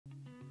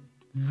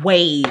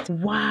Wait,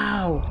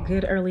 wow.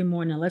 Good early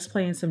morning. Let's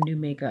play in some new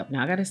makeup.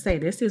 Now I gotta say,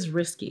 this is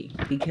risky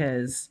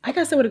because I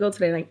got somewhere to go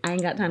today. Like, I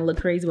ain't got time to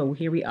look crazy, but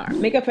here we are.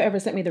 Makeup Forever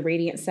sent me the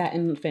Radiant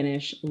Satin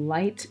Finish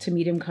Light to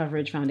Medium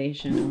Coverage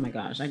Foundation. Oh my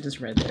gosh, I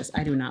just read this.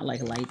 I do not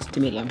like light to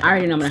medium. I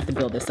already know I'm gonna have to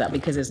build this up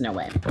because there's no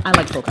way. I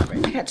like full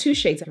coverage. I got two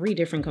shades, 3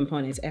 different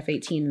components,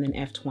 F18 and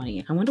then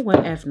F20. I wonder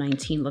what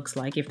F19 looks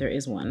like if there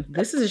is one.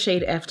 This is a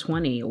shade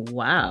F20.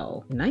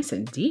 Wow, nice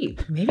and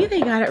deep. Maybe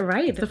they got it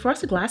right. The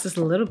frosted glass is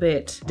a little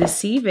bit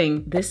deceiving.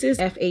 This is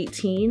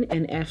F18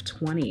 and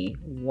F20.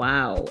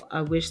 Wow,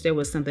 I wish there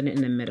was something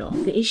in the middle.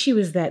 The issue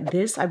is that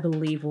this, I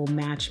believe, will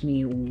match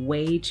me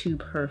way too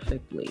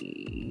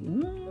perfectly.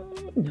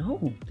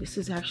 No, this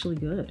is actually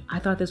good. I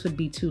thought this would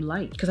be too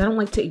light because I don't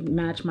like to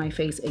match my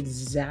face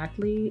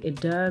exactly.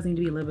 It does need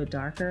to be a little bit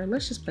darker.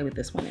 Let's just play with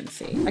this one and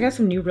see. I got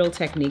some new Real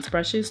Techniques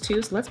brushes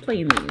too, so let's play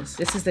in these.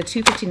 This is the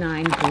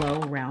 259 Glow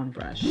Round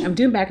Brush. I'm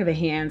doing back of the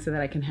hand so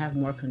that I can have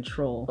more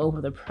control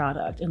over the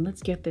product, and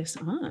let's get this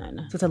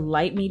on. So it's a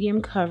light medium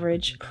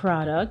coverage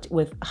product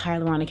with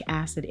hyaluronic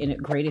acid in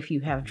it. Great if you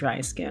have dry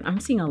skin.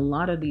 I'm seeing a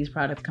lot of these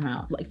products come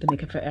out, like the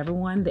Makeup Forever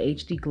one, the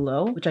HD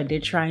Glow, which I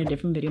did try in a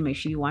different video. Make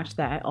sure you watch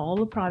that. All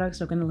the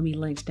products are going to be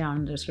linked down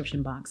in the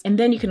description box. And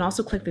then you can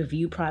also click the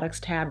View Products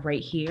tab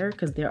right here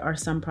because there are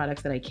some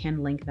products that I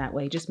can link that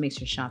way. It just makes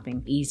your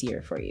shopping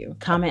easier for you.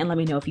 Comment and let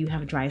me know if you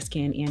have dry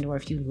skin and or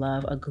if you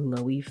love a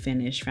glowy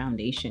finish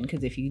foundation,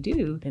 because if you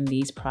do, then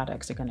these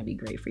products are going to be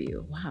great for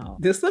you. Wow,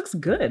 this looks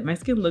good. My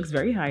skin looks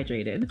very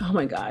hydrated. Oh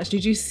my gosh,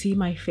 did you see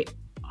my face?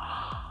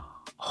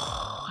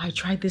 Oh, I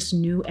tried this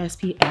new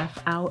SPF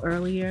out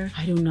earlier.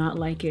 I do not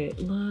like it.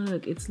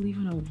 Look, it's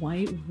leaving a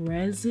white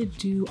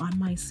residue on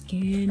my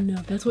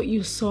skin. That's what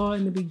you saw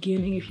in the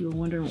beginning if you were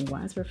wondering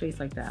why is her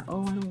face like that.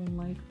 Oh, I don't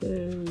like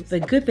this.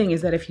 The good thing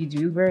is that if you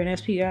do wear an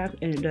SPF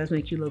and it does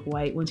make you look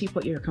white, once you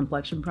put your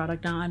complexion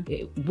product on,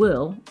 it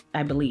will,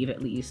 I believe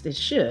at least, it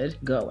should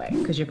go away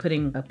because you're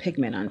putting a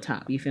pigment on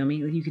top. You feel me?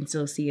 You can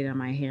still see it on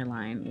my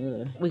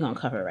hairline. Ugh. We're gonna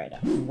cover it right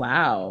up.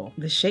 Wow,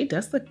 the shade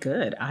does look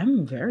good.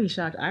 I'm very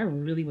shocked. I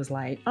really was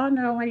like, oh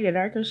no, I need a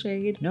darker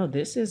shade. No,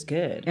 this is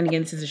good. And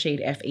again, this is a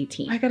shade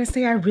F18. I gotta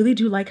say, I really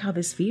do like how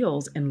this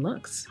feels and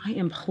looks. I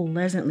am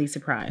pleasantly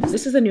surprised.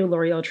 This is a new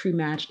L'Oreal True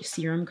Match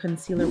Serum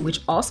Concealer,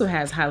 which also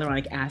has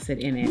hyaluronic acid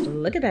in it.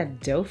 Look at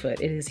that doe foot.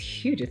 It is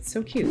huge. It's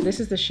so cute. This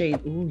is the shade,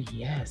 ooh,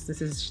 yes.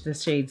 This is the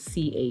shade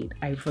C8.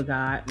 I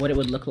forgot what it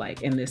would look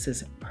like, and this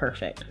is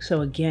perfect.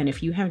 So again,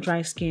 if you have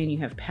dry skin, you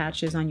have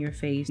patches on your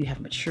face, you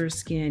have mature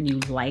skin, you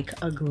like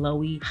a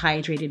glowy,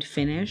 hydrated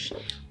finish,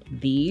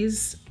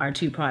 these are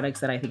two products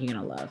that I think you're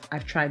gonna love.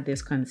 I've tried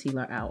this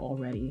concealer out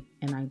already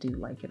and I do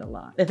like it a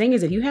lot. The thing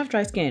is, if you have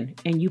dry skin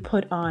and you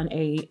put on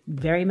a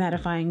very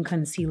mattifying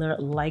concealer,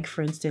 like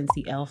for instance,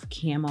 the e.l.f.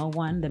 Camo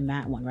one, the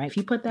matte one, right? If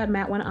you put that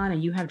matte one on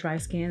and you have dry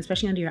skin,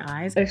 especially under your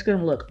eyes, it's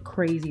gonna look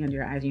crazy under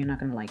your eyes and you're not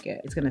gonna like it.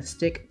 It's gonna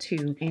stick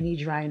to any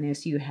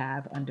dryness you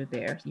have under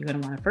there. You're gonna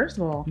wanna, first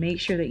of all, make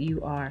sure that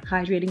you are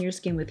hydrating your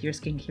skin with your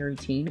skincare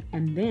routine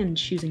and then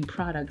choosing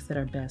products that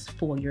are best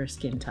for your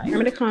skin type. I'm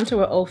gonna contour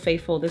with Oh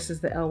Faithful. This is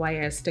the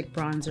LYS Stick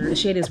Bronzer. The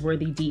shade is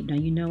Worthy Deep. Now,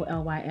 you know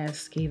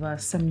LYS gave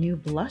us some new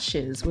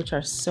blushes, which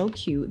are so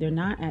cute. They're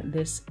not at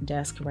this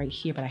desk right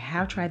here, but I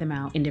have tried them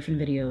out in different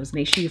videos.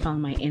 Make sure you follow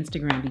my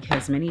Instagram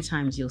because many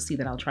times you'll see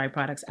that I'll try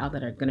products out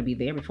that are gonna be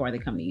there before they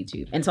come to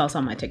YouTube. And it's also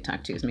on my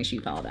TikTok too, so make sure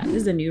you follow that. This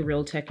is a new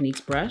Real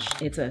Techniques brush.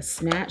 It's a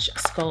Snatch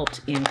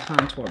Sculpt and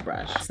Contour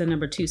brush. It's the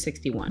number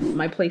 261.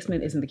 My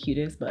placement isn't the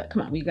cutest, but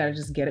come on, we gotta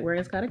just get it where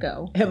it's gotta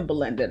go and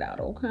blend it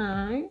out,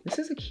 okay? This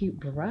is a cute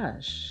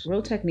brush.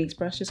 Real Techniques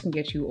brushes can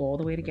get you all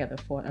the way together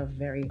for a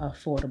very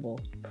affordable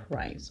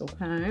price,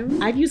 okay?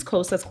 I've used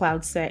Kosa's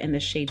Cloud Set in the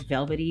shade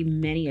Velvety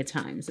many a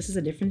times. This is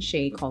a different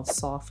shade called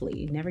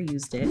Softly. Never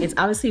used it. It's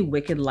obviously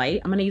wicked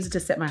light. I'm gonna use it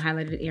to set my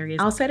highlighted areas.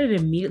 I'll set it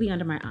immediately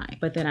under my eye,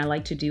 but then I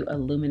like to do a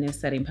luminous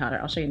setting powder.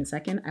 I'll show you in a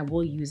second. I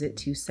will use it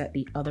to set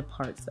the other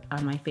parts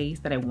on my face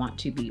that I want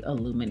to be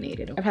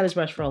illuminated. I've had this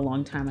brush for a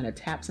long time. I'm gonna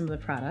tap some of the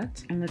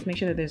product and let's make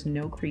sure that there's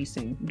no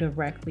creasing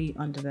directly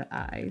under the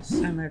eyes.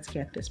 And let's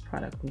get this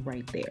product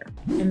right there.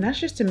 And that's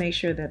just to make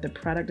sure that the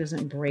product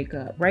doesn't break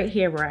up right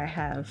here where I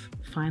have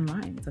fine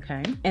lines,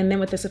 okay? And then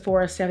with the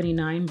Sephora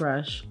 79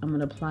 brush, I'm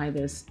gonna apply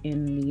this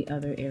in the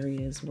other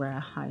areas where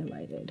I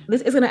highlighted.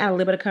 This is gonna add a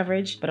little bit of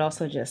coverage, but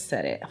also just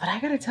set it. But I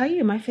gotta tell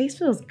you, my face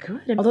feels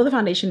good. And although the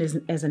foundation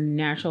is a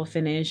natural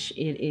finish,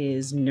 it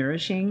is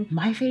nourishing,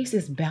 my face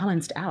is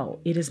balanced out.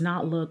 It does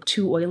not look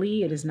too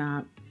oily. It does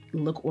not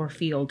look or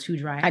feel too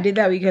dry. I did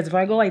that because if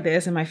I go like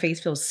this and my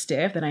face feels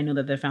stiff, then I know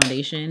that the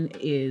foundation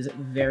is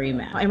very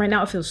matte. And right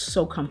now it feels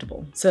so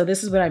comfortable. So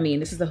this is what I mean.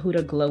 This is the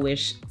Huda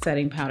Glowish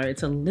setting powder.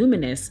 It's a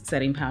luminous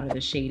setting powder. The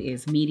shade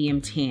is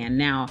medium tan.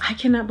 Now, I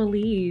cannot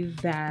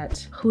believe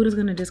that Huda's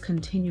gonna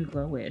discontinue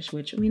Glowish,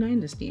 which, I mean, I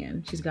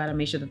understand. She's gotta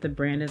make sure that the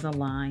brand is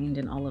aligned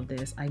and all of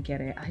this. I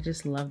get it. I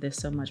just love this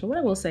so much. But what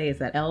I will say is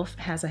that e.l.f.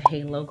 has a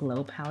Halo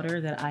Glow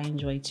powder that I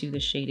enjoy too. The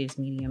shade is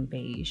medium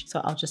beige. So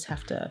I'll just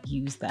have to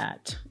use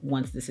that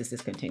once this is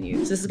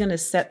discontinued. So this is gonna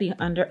set the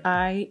under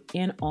eye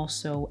and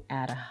also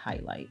add a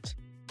highlight.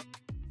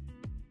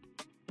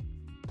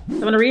 So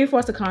I'm gonna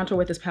reinforce the contour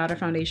with this powder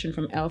foundation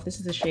from e.l.f. This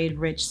is the shade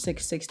Rich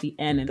 660N.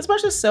 And this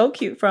brush is so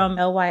cute from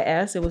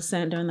LYS. It was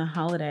sent during the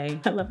holiday.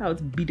 I love how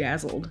it's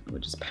bedazzled. We're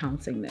just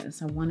pouncing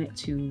this. I want it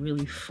to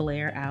really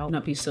flare out,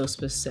 not be so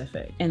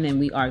specific. And then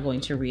we are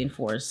going to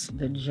reinforce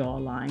the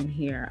jawline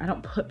here. I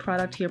don't put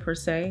product here per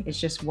se. It's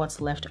just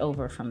what's left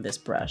over from this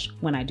brush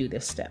when I do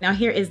this step. Now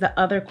here is the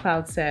other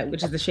cloud set,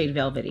 which is the shade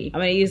Velvety. I'm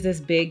gonna use this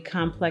big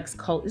Complex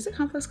Culture. Is it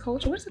Complex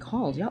Culture? What is it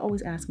called? Y'all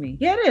always ask me.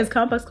 Yeah, it is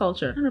Complex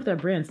Culture. I don't know if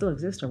that brand still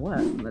exists or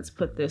what. Let's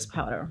put this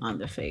powder on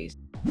the face.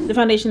 The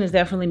foundation is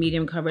definitely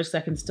medium coverage, so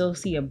I can still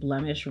see a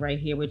blemish right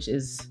here, which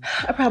is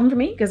a problem for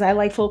me because I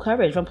like full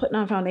coverage. If I'm putting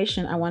on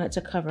foundation, I want it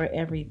to cover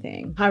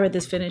everything. However,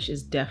 this finish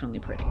is definitely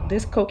pretty.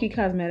 This Kokie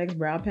Cosmetics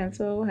brow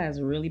pencil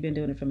has really been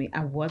doing it for me.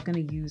 I was gonna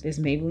use this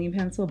Maybelline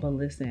pencil, but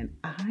listen,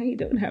 I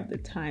don't have the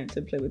time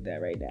to play with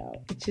that right now.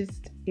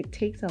 It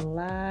takes a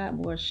lot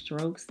more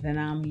strokes than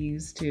I'm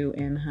used to,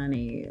 and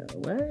honey,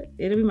 what?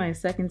 It'll be my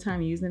second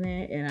time using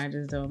it, and I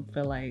just don't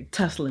feel like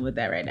tussling with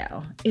that right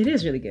now. It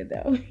is really good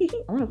though.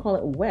 I wanna call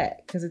it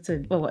wet because it's a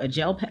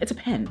gel pen. It's a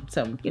pen,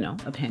 so you know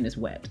a pen is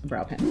wet. A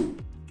brow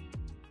pen.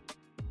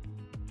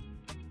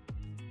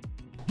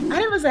 I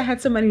didn't realize I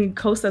had so many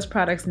Kosas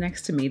products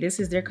next to me.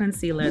 This is their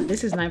concealer.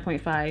 This is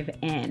 9.5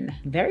 N.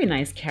 Very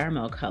nice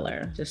caramel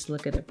color. Just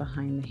look at it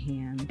behind the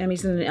hand. I'm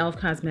using an e.l.f.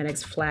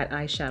 Cosmetics flat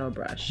eyeshadow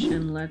brush.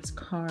 And let's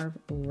carve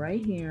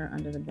right here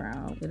under the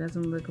brow. It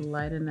doesn't look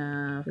light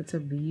enough. It's a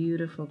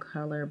beautiful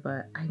color,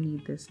 but I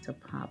need this to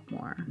pop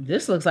more.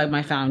 This looks like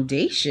my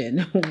foundation.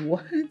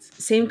 What?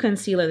 Same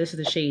concealer. This is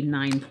the shade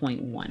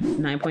 9.1.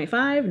 9.5,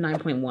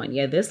 9.1.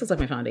 Yeah, this looks like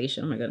my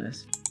foundation. Oh my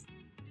goodness.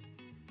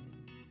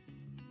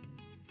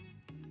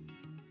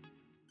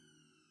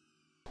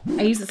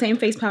 I use the same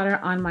face powder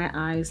on my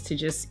eyes to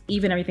just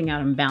even everything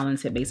out and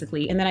balance it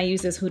basically. And then I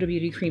use this Huda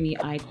Beauty Creamy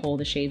Eye Kohl.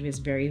 The shade is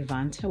very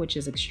Vanta, which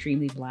is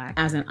extremely black,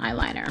 as an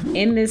eyeliner.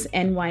 In this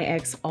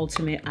NYX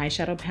Ultimate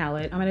Eyeshadow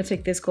Palette, I'm gonna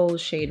take this gold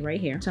shade right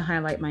here to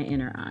highlight my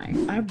inner eye.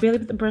 I barely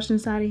put the brush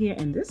inside of here,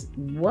 and this,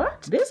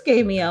 what? This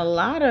gave me a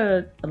lot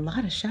of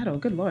shadow,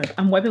 good Lord.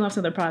 I'm wiping off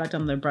some of the product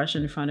on the brush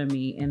in front of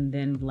me and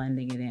then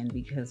blending it in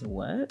because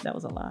what? That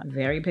was a lot.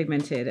 Very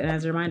pigmented. And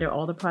as a reminder,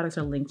 all the products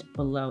are linked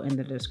below in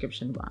the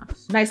description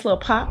box. Nice little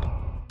pop.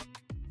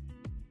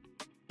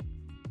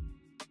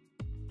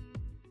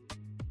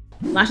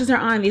 Lashes are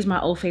on. These are my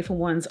Old Faithful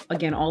ones.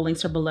 Again, all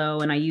links are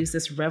below, and I use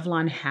this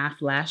Revlon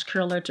half lash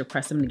curler to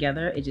press them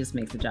together. It just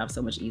makes the job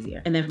so much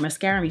easier. And then for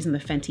mascara, I'm using the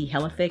Fenty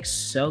Hella Thick.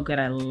 So good.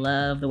 I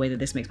love the way that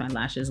this makes my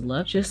lashes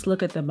look. Just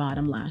look at the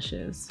bottom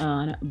lashes.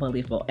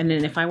 Unbelievable. And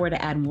then if I were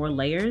to add more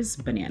layers,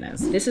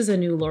 bananas. This is a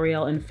new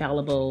L'Oreal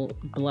Infallible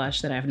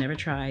blush that I've never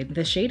tried.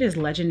 The shade is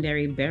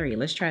Legendary Berry.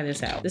 Let's try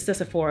this out. This is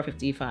a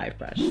 455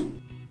 brush.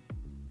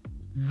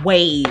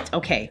 Wait,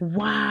 okay.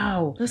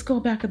 Wow. Let's go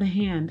back of the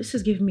hand. This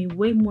is giving me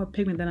way more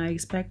pigment than I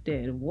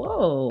expected.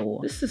 Whoa,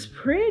 this is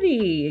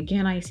pretty.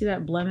 Again, I see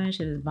that blemish.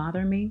 It is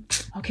bothering me.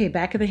 Okay,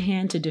 back of the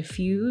hand to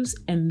diffuse,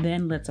 and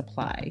then let's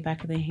apply.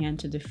 Back of the hand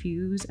to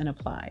diffuse and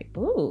apply.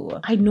 Ooh,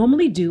 I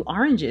normally do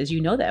oranges, you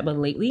know that, but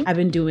lately I've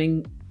been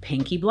doing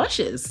pinky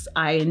blushes.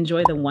 I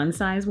enjoy the One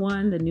Size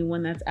one, the new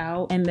one that's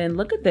out. And then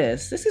look at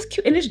this. This is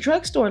cute. And it's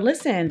drugstore.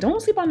 Listen,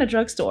 don't sleep on the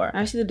drugstore.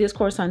 I see the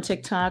discourse on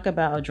TikTok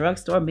about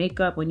drugstore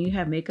makeup. When you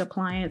have makeup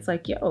clients,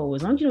 like, yo,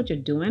 as long as you know what you're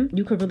doing,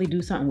 you could really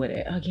do something with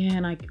it.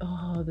 Again, like,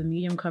 oh, the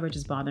medium coverage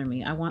is bothering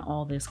me. I want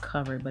all this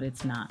covered, but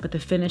it's not. But the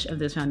finish of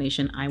this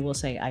foundation, I will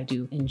say I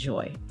do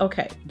enjoy.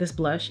 Okay, this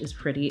blush is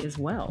pretty as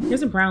well.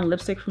 Here's a brown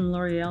lipstick from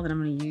L'Oreal that I'm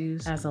gonna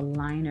use as a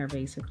liner,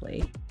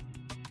 basically.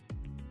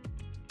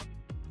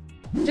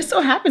 Just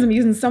so happens I'm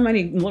using so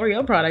many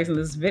L'Oreal products in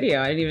this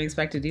video. I didn't even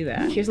expect to do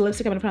that. Here's a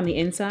lipstick I'm gonna put on the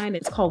inside.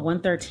 It's called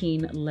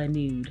 113 La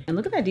Nude. And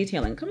look at that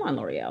detailing. Come on,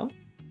 L'Oreal.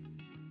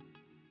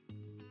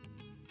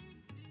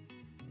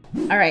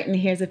 All right, and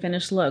here's the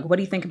finished look. What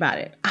do you think about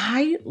it?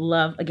 I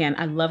love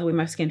the way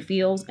my skin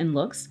feels and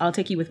looks. I'll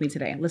take you with me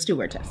today. Let's do a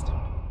wear test.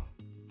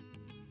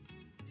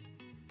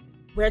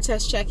 Wear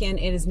test check-in.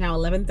 It is now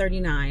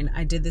 11:39.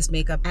 I did this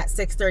makeup at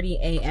 6:30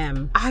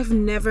 a.m. I've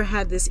never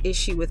had this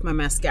issue with my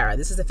mascara.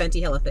 This is a Fenty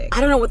Hella Thick.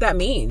 I don't know what that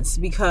means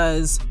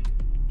because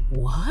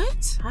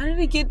what? How did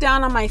it get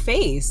down on my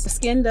face? The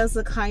skin does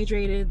look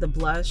hydrated. The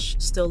blush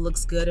still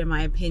looks good in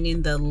my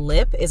opinion. The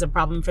lip is a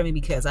problem for me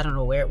because I don't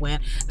know where it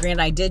went.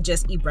 Granted, I did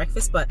just eat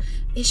breakfast, but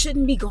it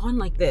shouldn't be gone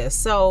like this.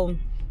 So,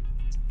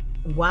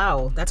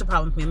 wow, that's a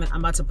problem for me.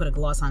 I'm about to put a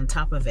gloss on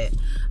top of it.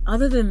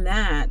 Other than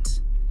that,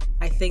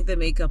 I think the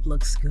makeup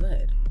looks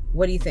good.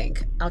 What do you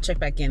think? I'll check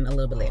back in a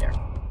little bit later.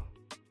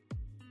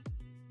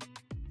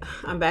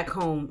 I'm back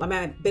home.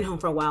 I've been home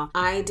for a while.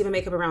 I did my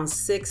makeup around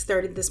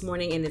 6:30 this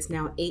morning and it's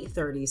now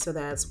 8:30. So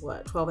that's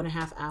what, 12 and a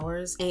half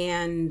hours.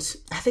 And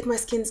I think my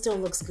skin still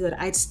looks good.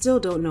 I still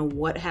don't know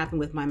what happened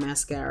with my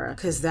mascara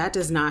because that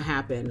does not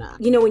happen.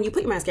 You know, when you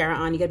put your mascara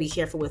on, you gotta be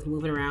careful with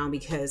moving around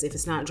because if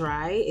it's not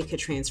dry, it could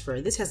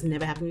transfer. This has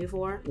never happened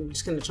before. I'm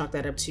just gonna chalk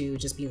that up to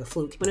just being a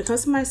fluke. When it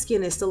comes to my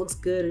skin, it still looks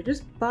good. It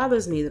just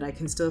bothers me that I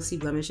can still see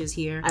blemishes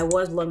here. I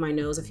was blowing my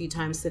nose a few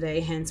times today,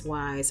 hence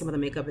why some of the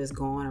makeup is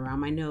gone around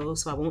my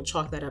nose. So I won't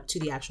chalk that up to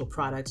the actual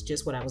product,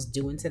 just what I was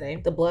doing today.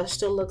 The blush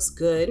still looks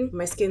good.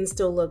 My skin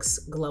still looks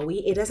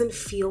glowy. It doesn't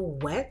feel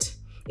wet.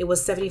 It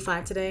was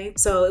 75 today,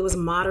 so it was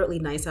moderately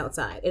nice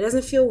outside. It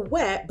doesn't feel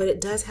wet, but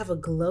it does have a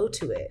glow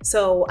to it.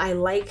 So I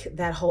like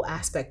that whole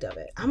aspect of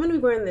it. I'm gonna be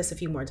wearing this a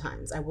few more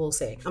times, I will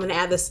say. I'm gonna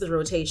add this to the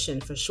rotation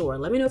for sure.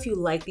 Let me know if you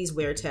like these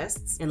wear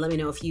tests, and let me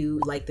know if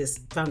you like this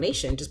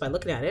foundation just by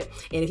looking at it,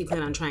 and if you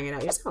plan on trying it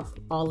out yourself.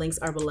 All links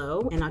are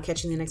below, and I'll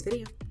catch you in the next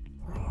video.